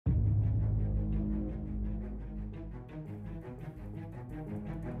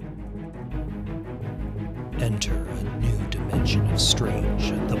Enter a new dimension of strange.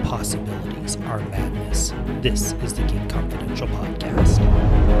 The possibilities are madness. This is the Geek Confidential Podcast.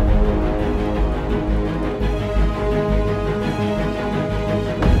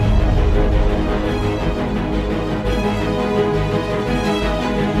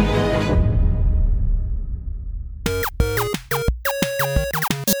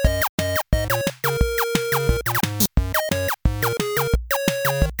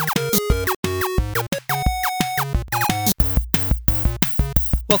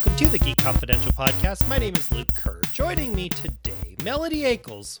 Welcome to the Geek Confidential Podcast. My name is Luke Kerr. Joining me today, Melody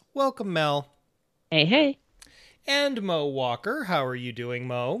Ackles. Welcome, Mel. Hey, hey. And Mo Walker. How are you doing,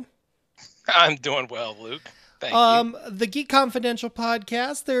 Mo? I'm doing well, Luke. Thank you. The Geek Confidential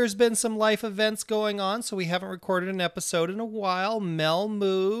Podcast, there's been some life events going on, so we haven't recorded an episode in a while. Mel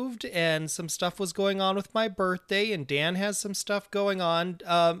moved, and some stuff was going on with my birthday, and Dan has some stuff going on.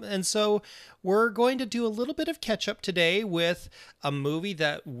 And so we're going to do a little bit of catch-up today with a movie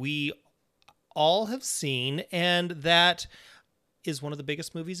that we all have seen, and that is one of the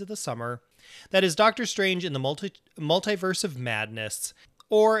biggest movies of the summer. That is Doctor Strange in the Multiverse of Madness,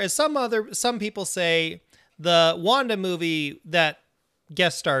 or as some people say, the Wanda movie that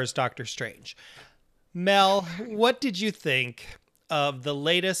guest stars Doctor Strange. Mel, what did you think of the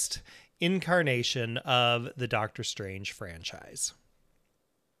latest incarnation of the Doctor Strange franchise?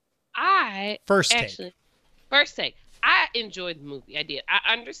 First take. I enjoyed the movie. I did.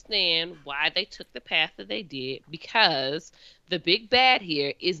 I understand why they took the path that they did, because the big bad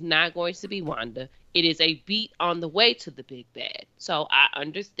here is not going to be Wanda. It is a beat on the way to the big bad. So I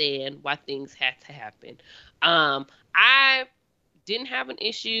understand why things had to happen. I didn't have an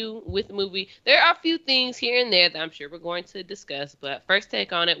issue with the movie. There are a few things here and there that I'm sure we're going to discuss, but first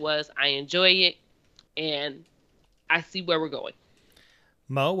take on it was I enjoy it and I see where we're going.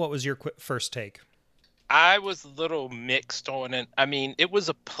 Mo, what was your first take? I was a little mixed on it. I mean, it was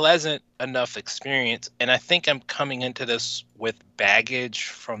a pleasant enough experience, and I think I'm coming into this with baggage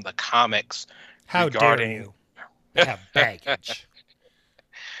from the comics. How dare you have baggage?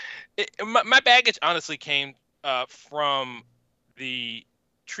 My baggage honestly came from the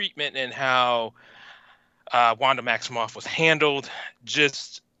treatment and how Wanda Maximoff was handled.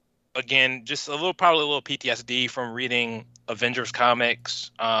 Just a little PTSD from reading Avengers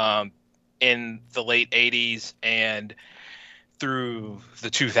comics in the late 80s and through the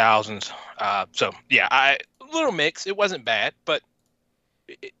 2000s. So yeah, a little mix. It wasn't bad, but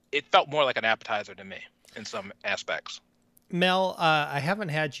it felt more like an appetizer to me in some aspects. Mel, I haven't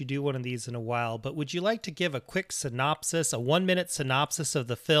had you do one of these in a while, but would you like to give a quick synopsis, a 1-minute synopsis of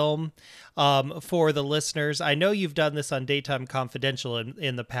the film for the listeners? I know you've done this on Daytime Confidential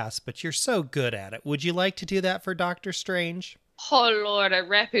in the past, but you're so good at it. Would you like to do that for Doctor Strange? Oh, Lord, a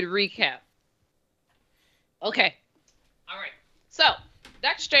rapid recap. Okay. All right. So,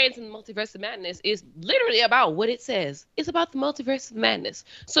 Doctor Strange in the Multiverse of Madness is literally about what it says. It's about the Multiverse of Madness.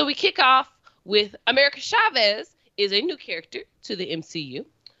 So we kick off with America Chavez is a new character to the MCU.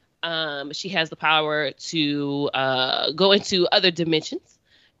 She has the power to go into other dimensions.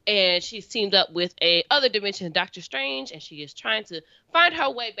 And she's teamed up with a other dimension, Doctor Strange, and she is trying to find her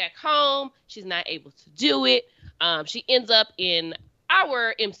way back home. She's not able to do it. She ends up in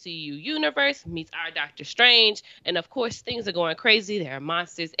our MCU universe, meets our Doctor Strange, and of course things are going crazy. There are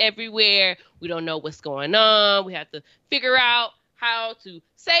monsters everywhere. We don't know what's going on. We have to figure out how to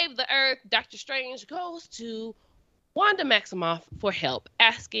save the Earth. Doctor Strange goes to Wanda Maximoff for help,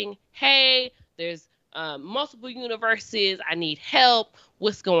 asking, hey, there's multiple universes. I need help.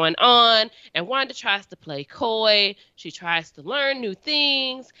 What's going on? And Wanda tries to play coy. She tries to learn new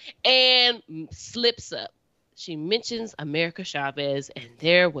things and slips up. She mentions America Chavez, and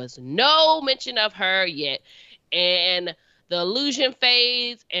there was no mention of her yet. And the illusion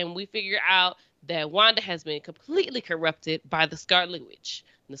fades, and we figure out that Wanda has been completely corrupted by the Scarlet Witch.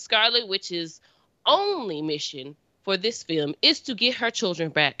 And the Scarlet Witch's only mission for this film is to get her children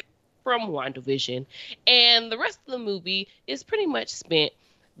back from WandaVision. And the rest of the movie is pretty much spent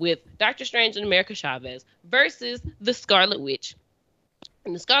with Doctor Strange and America Chavez versus the Scarlet Witch.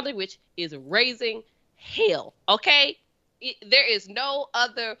 And the Scarlet Witch is raising hell, okay? There is no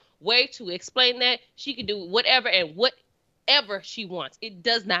other way to explain that. She can do whatever and whatever she wants. It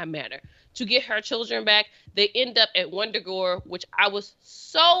does not matter. To get her children back, they end up at Wundagore, which I was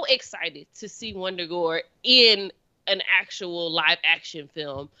so excited to see Wundagore in an actual live action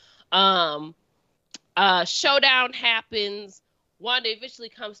film. Showdown happens. Wanda eventually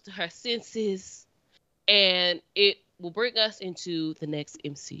comes to her senses, and it will bring us into the next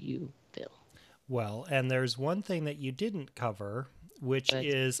MCU film. Well, and there's one thing that you didn't cover which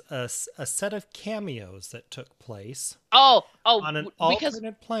is a set of cameos that took place Oh, on an because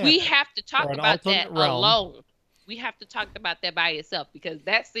alternate planet. we have to talk or an about that alternate realm. alone. We have to talk about that by itself because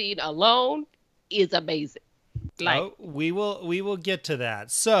that scene alone is amazing. Like, we will get to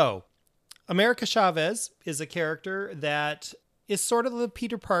that. So, America Chavez is a character that is sort of the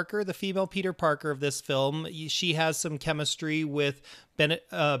Peter Parker, the female Peter Parker of this film. She has some chemistry with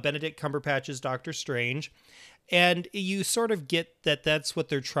Benedict Cumberbatch's Doctor Strange, and you sort of get that that's what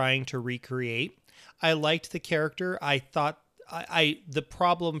they're trying to recreate. I liked the character. I thought the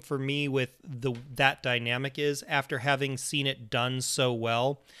problem for me with that dynamic is, after having seen it done so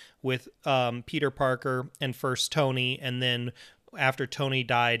well with Peter Parker and first Tony, and then after Tony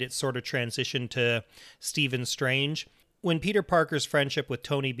died, it sort of transitioned to Stephen Strange. When Peter Parker's friendship with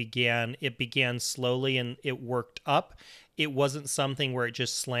Tony began, it began slowly and it worked up. It wasn't something where it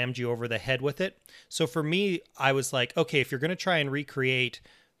just slammed you over the head with it. So for me, I was like, okay, if you're going to try and recreate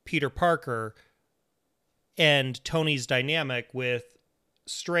Peter Parker and Tony's dynamic with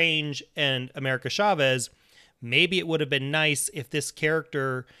Strange and America Chavez, maybe it would have been nice if this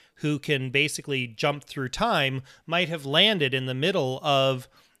character who can basically jump through time might have landed in the middle of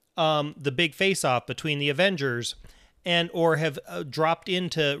the big face-off between the Avengers, and or have dropped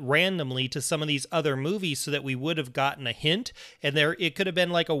into randomly to some of these other movies so that we would have gotten a hint. And there, it could have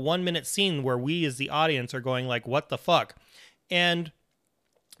been like a 1-minute scene where we as the audience are going like, what the fuck? And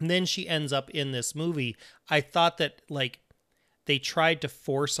then she ends up in this movie. I thought that like they tried to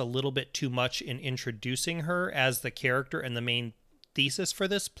force a little bit too much in introducing her as the character and the main thesis for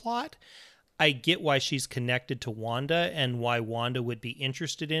this plot. I get why she's connected to Wanda and why Wanda would be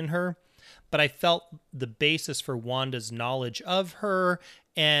interested in her, but I felt the basis for Wanda's knowledge of her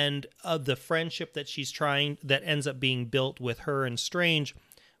and of the friendship that that ends up being built with her and Strange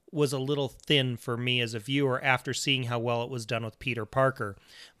was a little thin for me as a viewer after seeing how well it was done with Peter Parker.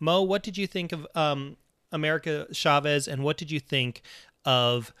 Mo, what did you think of America Chavez, and what did you think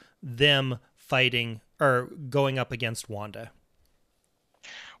of them fighting or going up against Wanda?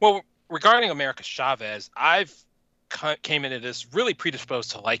 Well, regarding America Chavez, I've came into this really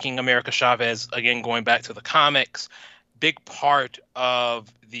predisposed to liking America Chavez. Again, going back to the comics, big part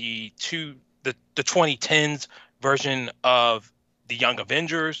of the 2010s version of the Young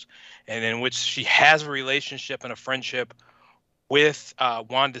Avengers, and in which she has a relationship and a friendship with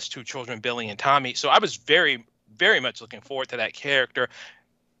Wanda's two children, Billy and Tommy. So I was very, very much looking forward to that character.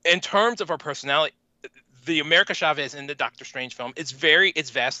 In terms of her personality, the America Chavez in the Doctor Strange film, it's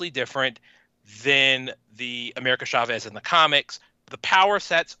vastly different than the America Chavez in the comics. The power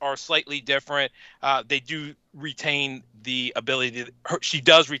sets are slightly different. They do retain the ability. She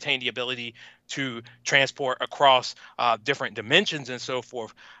does retain the ability to transport across different dimensions and so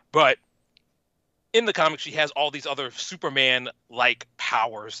forth. But in the comics, she has all these other Superman-like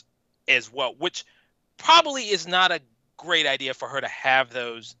powers as well, which probably is not a great idea for her to have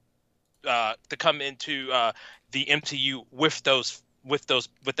those to come into the MCU with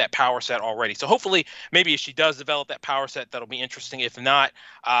that power set already. So hopefully, maybe if she does develop that power set, that'll be interesting. If not,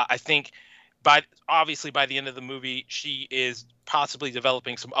 I think by the end of the movie, she is possibly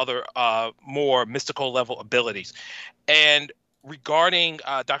developing some other more mystical level abilities. And regarding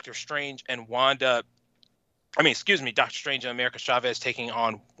Doctor Strange and Doctor Strange and America Chavez taking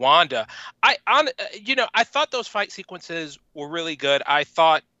on Wanda, I thought those fight sequences were really good. I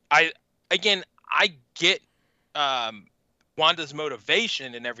get Wanda's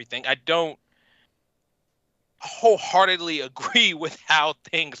motivation and everything. I don't wholeheartedly agree with how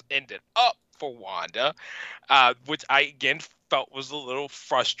things ended up for Wanda, which I again felt was a little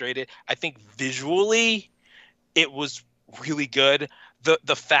frustrated. I think visually it was really good.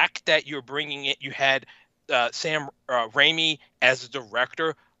 The fact that you're bringing it, you had Sam Raimi as a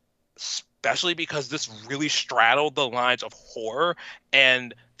director, especially because this really straddled the lines of horror,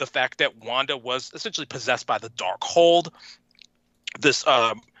 and the fact that Wanda was essentially possessed by the Darkhold, this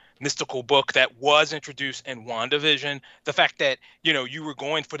mystical book that was introduced in WandaVision. The fact that you were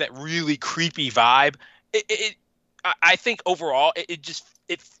going for that really creepy vibe. I think overall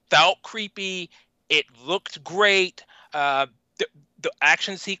it felt creepy. It looked great. The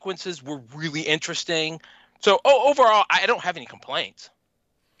action sequences were really interesting. So overall, I don't have any complaints.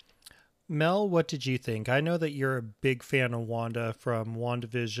 Mel, what did you think? I know that you're a big fan of Wanda from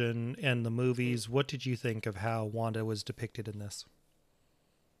WandaVision and the movies. What did you think of how Wanda was depicted in this?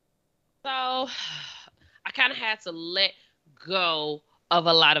 So I kind of had to let go of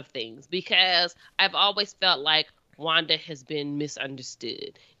a lot of things because I've always felt like Wanda has been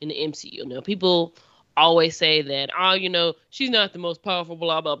misunderstood in the MCU. Now, people always say that, oh, she's not the most powerful,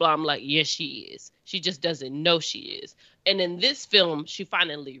 blah, blah, blah. I'm like, yes, she is. She just doesn't know she is. And in this film, she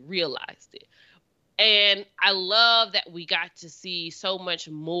finally realized it. And I love that we got to see so much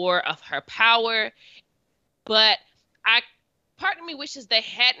more of her power. But part of me wishes they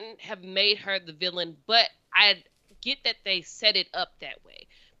hadn't have made her the villain, but I get that they set it up that way.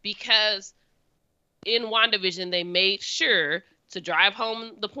 Because in WandaVision, they made sure to drive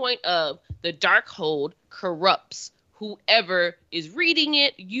home the point of the Darkhold corrupts whoever is reading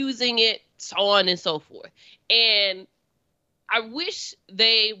it, using it, so on and so forth. And I wish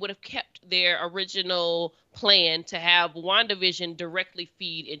they would have kept their original plan to have WandaVision directly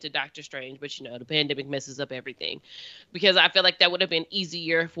feed into Doctor Strange, but the pandemic messes up everything. Because I feel like that would have been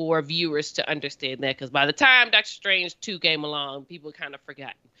easier for viewers to understand that, because by the time Doctor Strange 2 came along, people kind of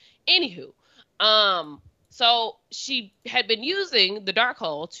forgotten. Anywho, so she had been using the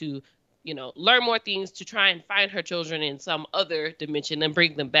Darkhold to, learn more things, to try and find her children in some other dimension and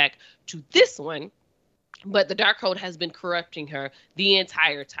bring them back to this one. But the Darkhold has been corrupting her the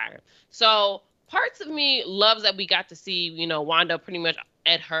entire time. So parts of me loves that we got to see, Wanda pretty much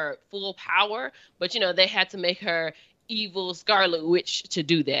at her full power. But, they had to make her evil Scarlet Witch to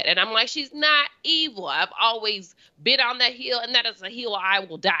do that. And I'm like, she's not evil. I've always been on that hill, and that is a hill I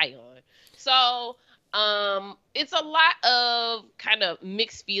will die on. So it's a lot of kind of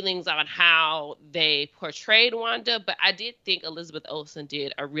mixed feelings on how they portrayed Wanda, but I did think Elizabeth Olsen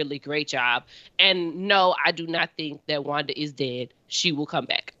did a really great job. And no, I do not think that Wanda is dead. She will come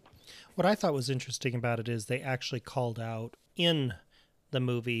back. What I thought was interesting about it is they actually called out in the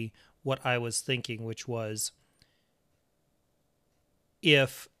movie what I was thinking, which was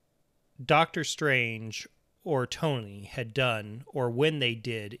if Doctor Strange or Tony had done, or when they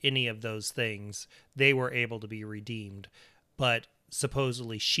did any of those things, they were able to be redeemed. But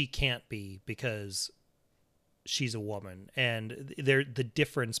supposedly she can't be because she's a woman. And the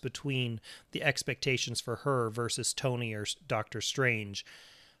difference between the expectations for her versus Tony or Doctor Strange,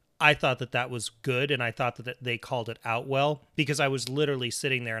 I thought that was good, and I thought that they called it out well, because I was literally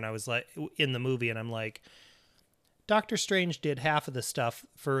sitting there and I was like, in the movie, and I'm like, Doctor Strange did half of the stuff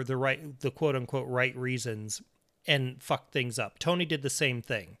for the quote unquote right reasons and fucked things up. Tony did the same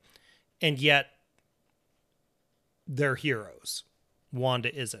thing. And yet they're heroes.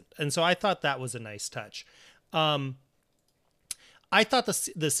 Wanda isn't. And so I thought that was a nice touch. I thought the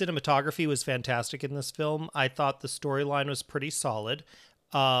cinematography was fantastic in this film. I thought the storyline was pretty solid.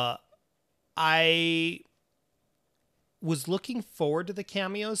 I was looking forward to the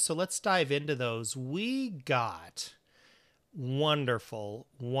cameos, so let's dive into those. We got wonderful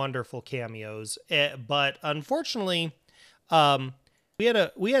cameos, but unfortunately, we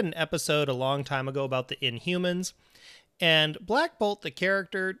had an episode a long time ago about the Inhumans, and Black Bolt, the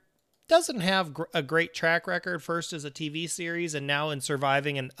character, doesn't have a great track record. First as a TV series, and now in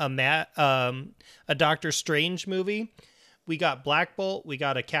surviving a Doctor Strange movie. We got Black Bolt, we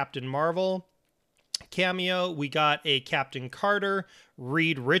got a Captain Marvel cameo, we got a Captain Carter,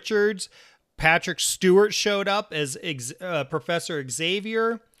 Reed Richards, Patrick Stewart showed up as Professor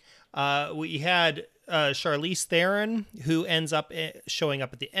Xavier. We had Charlize Theron, who ends up showing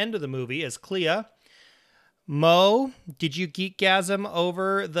up at the end of the movie as Clea. Mo, did you geekgasm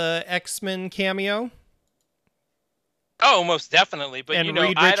over the X-Men cameo? Oh, most definitely. But and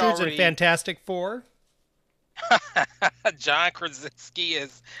Reed Richards and Fantastic Four. John Krasinski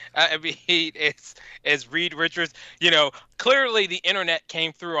is Reed Richards. Clearly the internet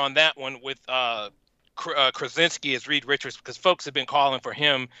came through on that one with Krasinski as Reed Richards, because folks have been calling for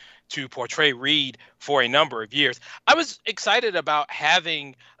him to portray Reed for a number of years. I was excited about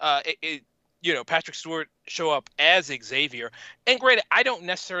having Patrick Stewart show up as Xavier. And granted,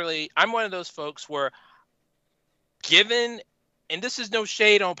 I'm one of those folks where, and this is no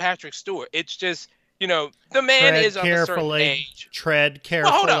shade on Patrick Stewart, it's just, the man is of a certain age. Tread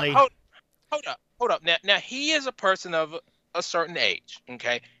carefully. Well, hold up. Now he is a person of a certain age.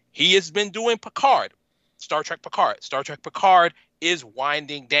 Okay, he has been doing Star Trek Picard. Star Trek Picard is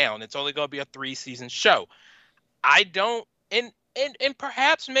winding down. It's only going to be a 3-season show. And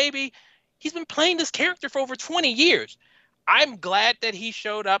perhaps maybe he's been playing this character for over 20 years. I'm glad that he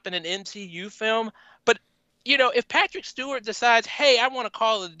showed up in an MCU film. But if Patrick Stewart decides, hey, I want to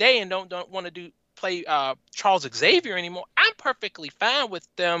call it a day and don't want to play Charles Xavier anymore, I'm perfectly fine with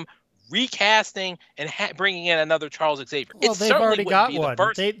them recasting and bringing in another Charles Xavier. Well, they've already got one.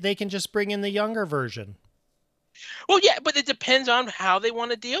 They can just bring in the younger version. Well, yeah, but it depends on how they want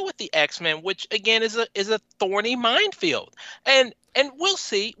to deal with the X-Men, which again is a thorny minefield. And we'll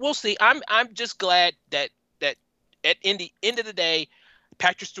see. I'm just glad that at the end of the day,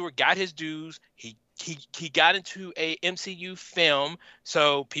 Patrick Stewart got his dues. He he got into a MCU film,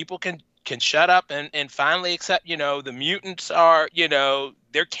 so people can shut up and finally accept, the mutants are,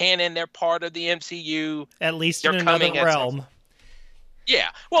 they're canon, they're part of the MCU. At least They're in another coming at some realm. point. Yeah,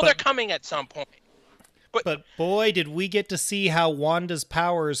 well, But- they're coming at some point. But boy, did we get to see how Wanda's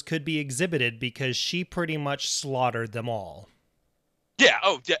powers could be exhibited, because she pretty much slaughtered them all. Yeah.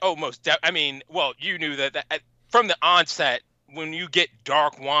 I mean, well, you knew that from the onset. When you get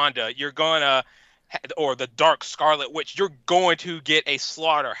Dark Wanda, you're gonna, or the Dark Scarlet Witch, you're going to get a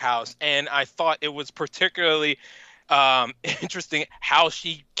slaughterhouse. And I thought it was particularly interesting how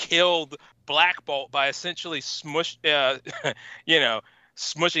she killed Black Bolt by essentially smushing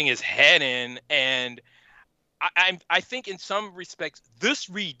his head in. And I think in some respects this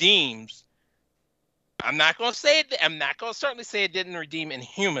redeems. I'm not going to certainly say it didn't redeem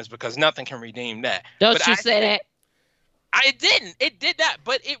Inhumans, because nothing can redeem that. Don't But you say that? I didn't. It did not,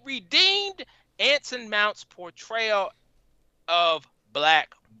 but it redeemed Anson Mount's portrayal of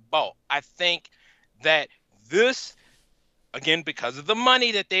Black Bolt. I think that this, again, because of the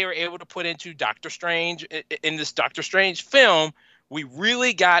money that they were able to put into Doctor Strange, in this Doctor Strange film, we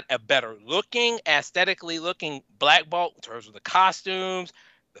really got a better looking, aesthetically looking Black Bolt in terms of the costumes,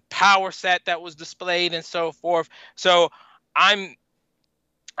 the power set that was displayed, and so forth. So I'm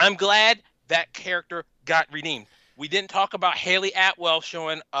glad that character got redeemed. We didn't talk about Haley Atwell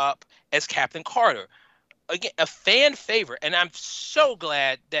showing up as Captain Carter. Again, a fan favorite, and I'm so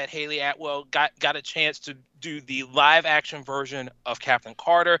glad that Haley Atwell got a chance to do the live action version of Captain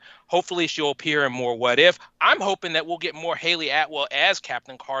Carter. Hopefully she'll appear in more What If. I'm hoping that we'll get more Haley Atwell as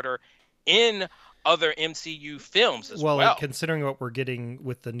Captain Carter in other MCU films as well. Well, considering what we're getting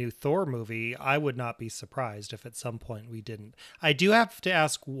with the new Thor movie, I would not be surprised if at some point we didn't. I do have to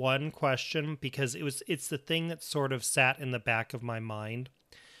ask one question, because it's the thing that sort of sat in the back of my mind.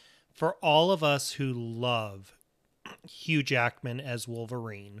 For all of us who love Hugh Jackman as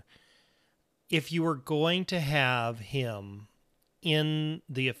Wolverine, if you were going to have him in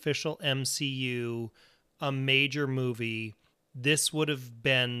the official MCU, a major movie, this would have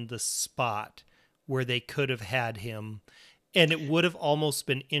been the spot where they could have had him, and it would have almost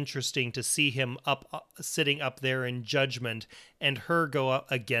been interesting to see him sitting up there in Judgment and her go up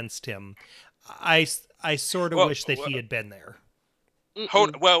against him. I sort of wish that he had been there.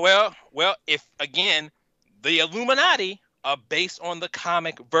 Well, if again, the Illuminati are based on the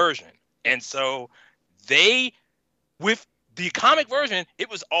comic version, and so with the comic version, it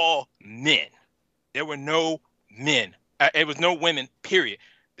was all men. There were no men. It was no women, period.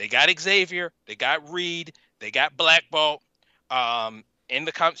 They got Xavier, they got Reed, they got Black Bolt. In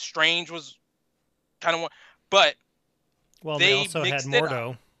the comic, Strange was kind of one, but they also had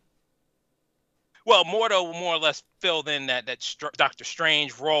Mordo. Well, Mordo more or less filled in that Doctor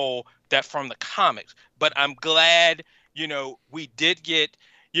Strange role that from the comics. But I'm glad, we did get,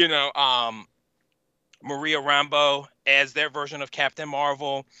 Maria Rambeau as their version of Captain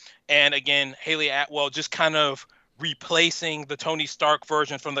Marvel, and again, Haley Atwell just kind of replacing the Tony Stark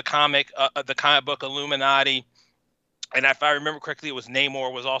version from the comic book Illuminati. And if I remember correctly, it was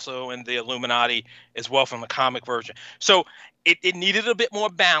Namor was also in the Illuminati as well from the comic version. So it needed a bit more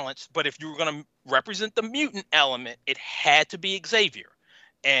balance, but if you were going to represent the mutant element, it had to be Xavier.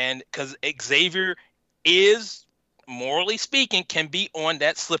 And because Xavier is, morally speaking, can be on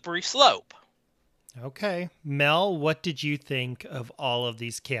that slippery slope. Okay. Mel, what did you think of all of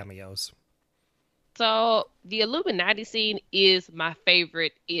these cameos? So the Illuminati scene is my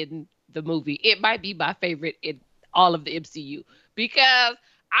favorite in the movie. It might be my favorite in all of the MCU, because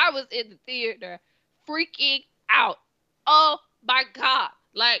I was in the theater freaking out. Oh my God.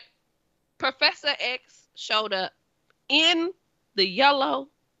 Like, Professor X showed up in the yellow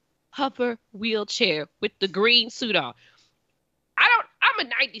hover wheelchair with the green suit on. I'm a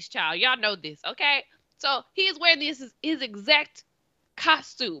 90s child. Y'all know this, okay? So he is wearing his exact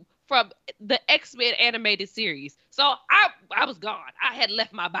costume from the X-Men animated series. So I was gone. I had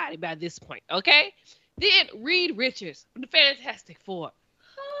left my body by this point, okay? Then Reed Richards from the Fantastic Four.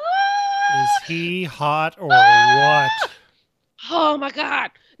 Is he hot or what? Oh my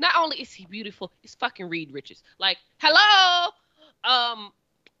God. Not only is he beautiful, it's fucking Reed Richards. Like, hello.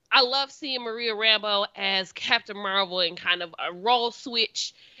 I love seeing Maria Rambeau as Captain Marvel in kind of a role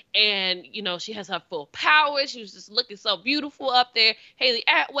switch. And, she has her full power. She was just looking so beautiful up there. Haley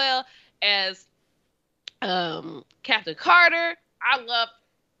Atwell as Captain Carter. I love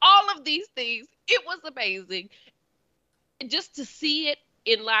all of these things. It was amazing. Just to see it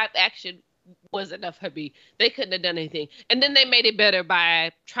in live action was enough for me. They couldn't have done anything. And then they made it better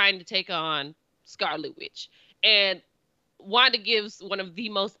by trying to take on Scarlet Witch. And Wanda gives one of the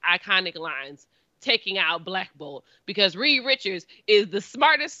most iconic lines taking out Black Bolt, because Reed Richards is the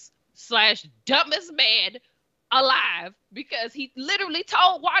smartest / dumbest man alive, because he literally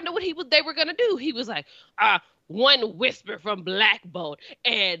told Wanda what they were gonna do. He was like, one whisper from Black Bolt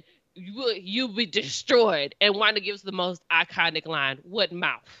and you'll be destroyed. And Wanda gives the most iconic line, "What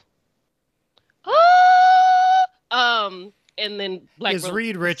mouth?" And then Black Is Bolt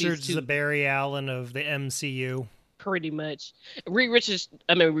Reed proceeds Richards to- the Barry Allen of the MCU? pretty much. Reed Richards.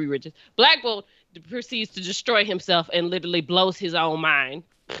 Black Bolt proceeds to destroy himself and literally blows his own mind.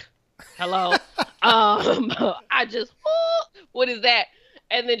 Hello. I just, what is that?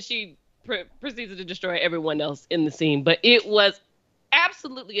 And then she proceeds to destroy everyone else in the scene. But it was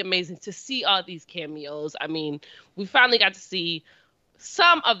absolutely amazing to see all these cameos. I mean, we finally got to see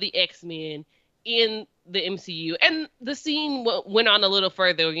some of the X-Men in the MCU, and the scene went on a little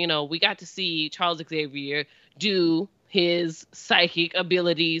further. You know, we got to see Charles Xavier do his psychic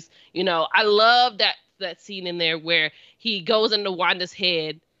abilities. You know, I love that scene in there where he goes into Wanda's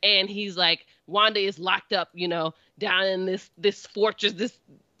head and he's like, Wanda is locked up, you know, down in this fortress, this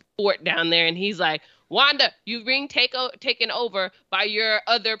fort down there, and he's like, Wanda, you've been taken over by your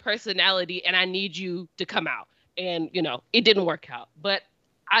other personality, and I need you to come out. And, you know, it didn't work out. But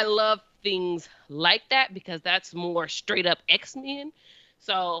I love things like that because that's more straight up X-Men.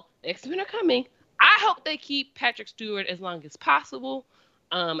 So X-Men are coming. I hope they keep Patrick Stewart as long as possible,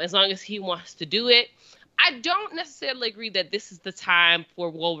 as long as he wants to do it. I don't necessarily agree that this is the time for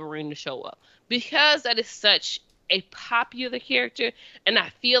Wolverine to show up, because that is such a popular character, and I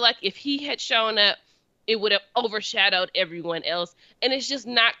feel like if he had shown up, it would have overshadowed everyone else, and it's just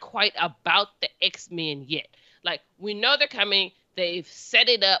not quite about the X-Men yet. Like, we know they're coming, they've set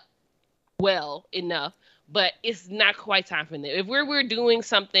it up well enough, but it's not quite time for them. If we were doing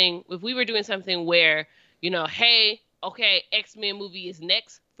something where, you know, hey, okay, X-Men movie is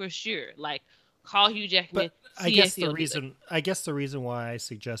next, for sure. Like, call Hugh Jackman. But I guess the reason why I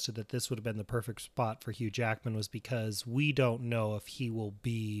suggested that this would have been the perfect spot for Hugh Jackman was because we don't know if he will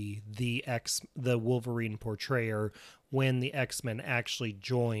be the Wolverine portrayer when the X-Men actually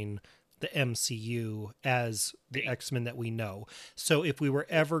join the MCU as the X-Men that we know. So if we were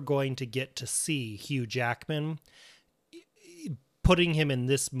ever going to get to see Hugh Jackman, putting him in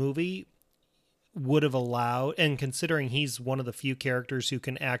this movie would have allowed, and considering he's one of the few characters who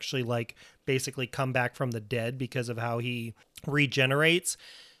can actually like basically come back from the dead because of how he regenerates,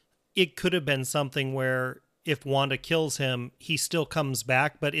 it could have been something where if Wanda kills him, he still comes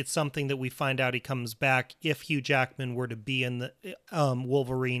back, but it's something that we find out he comes back if Hugh Jackman were to be in the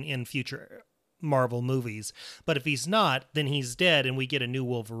Wolverine in future Marvel movies. But if he's not, then he's dead and we get a new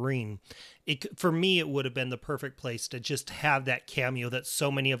Wolverine. For me, it would have been the perfect place to just have that cameo that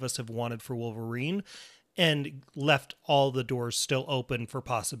so many of us have wanted for Wolverine and left all the doors still open for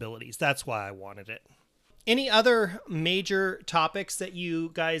possibilities. That's why I wanted it. Any other major topics that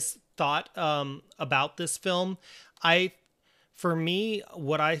you guys thought about this film? For me,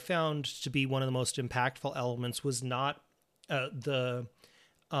 what I found to be one of the most impactful elements was not the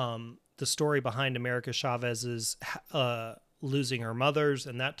story behind America Chavez's losing her mothers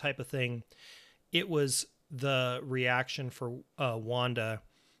and that type of thing. It was the reaction for Wanda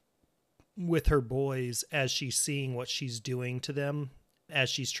with her boys as she's seeing what she's doing to them, as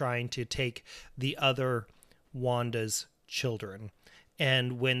she's trying to take the other Wanda's children.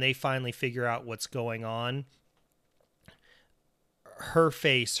 And when they finally figure out what's going on, her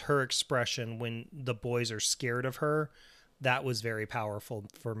face, her expression when the boys are scared of her, that was very powerful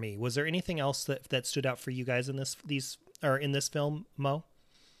for me. Was there anything else that stood out for you guys in this film, Mo?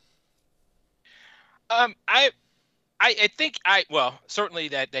 I think certainly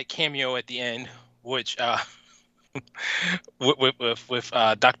that cameo at the end, which with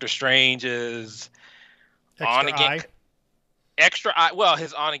Doctor Strange's on again. Extra eye. Well,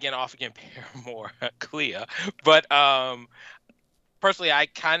 his on again, off again paramour, Clea. But personally, I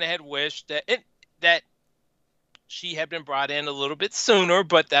kind of had wished that she had been brought in a little bit sooner.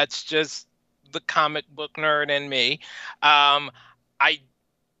 But that's just the comic book nerd in me. I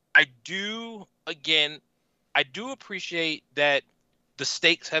do appreciate that the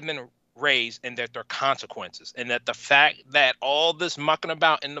stakes have been raised and that there are consequences, and that the fact that all this mucking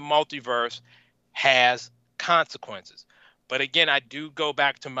about in the multiverse has consequences. But again, I do go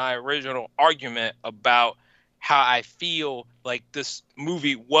back to my original argument about how I feel like this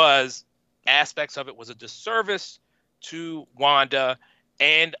movie aspects of it was a disservice to Wanda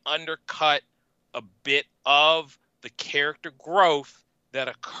and undercut a bit of the character growth that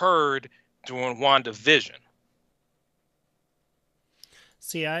occurred during WandaVision.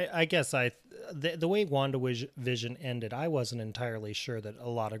 See, I guess the way WandaVision ended, I wasn't entirely sure that a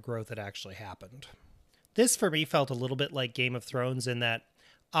lot of growth had actually happened. This, for me, felt a little bit like Game of Thrones in that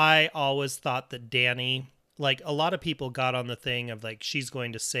I always thought that Dany, like, a lot of people got on the thing of, like, she's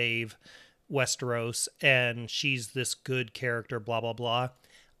going to save Westeros and she's this good character, blah, blah, blah.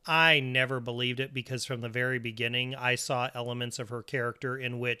 I never believed it because from the very beginning, I saw elements of her character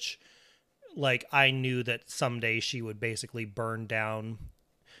in which, like, I knew that someday she would basically burn down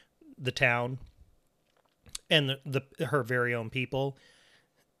the town and her very own people.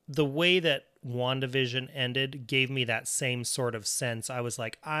 The way that WandaVision ended gave me that same sort of sense. I was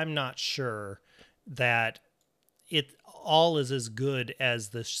like, I'm not sure that it all is as good as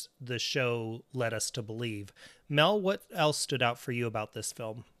the show led us to believe. Mel, what else stood out for you about this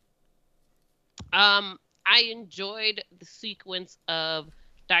film? I enjoyed the sequence of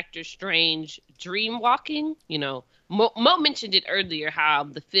Doctor Strange dream walking. You know, Mo mentioned it earlier how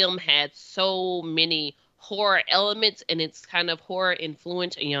the film had so many horror elements and it's kind of horror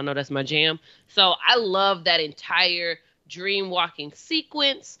influence, and y'all know that's my jam. So I love that entire dream walking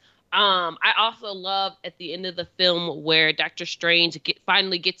sequence. I also love at the end of the film where Doctor Strange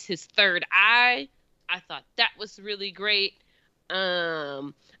finally gets his third eye. I thought that was really great. I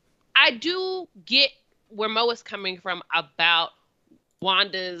do get where Mo is coming from about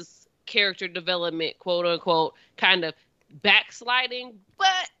Wanda's character development, quote unquote, kind of backsliding,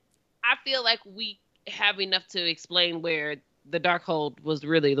 but I feel like we have enough to explain where the Darkhold was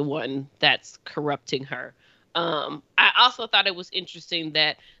really the one that's corrupting her. I also thought it was interesting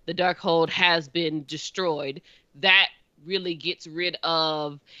that the Darkhold has been destroyed. That really gets rid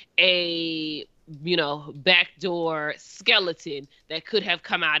of a, backdoor skeleton that could have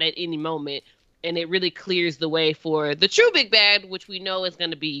come out at any moment. And it really clears the way for the true big bad, which we know is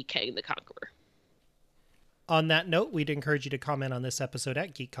going to be Kang the Conqueror. On that note, we'd encourage you to comment on this episode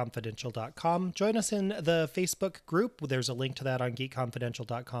at geekconfidential.com. Join us in the Facebook group. There's a link to that on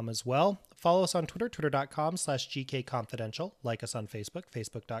geekconfidential.com as well. Follow us on Twitter, twitter.com/gkconfidential. Like us on Facebook,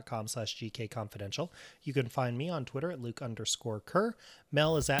 facebook.com/gkconfidential. You can find me on Twitter at Luke_Kerr.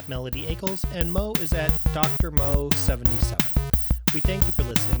 Mel is at Melody Ackles, and Mo is at Dr. Mo77. We thank you for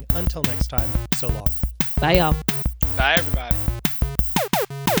listening. Until next time, so long. Bye, y'all. Bye, everybody.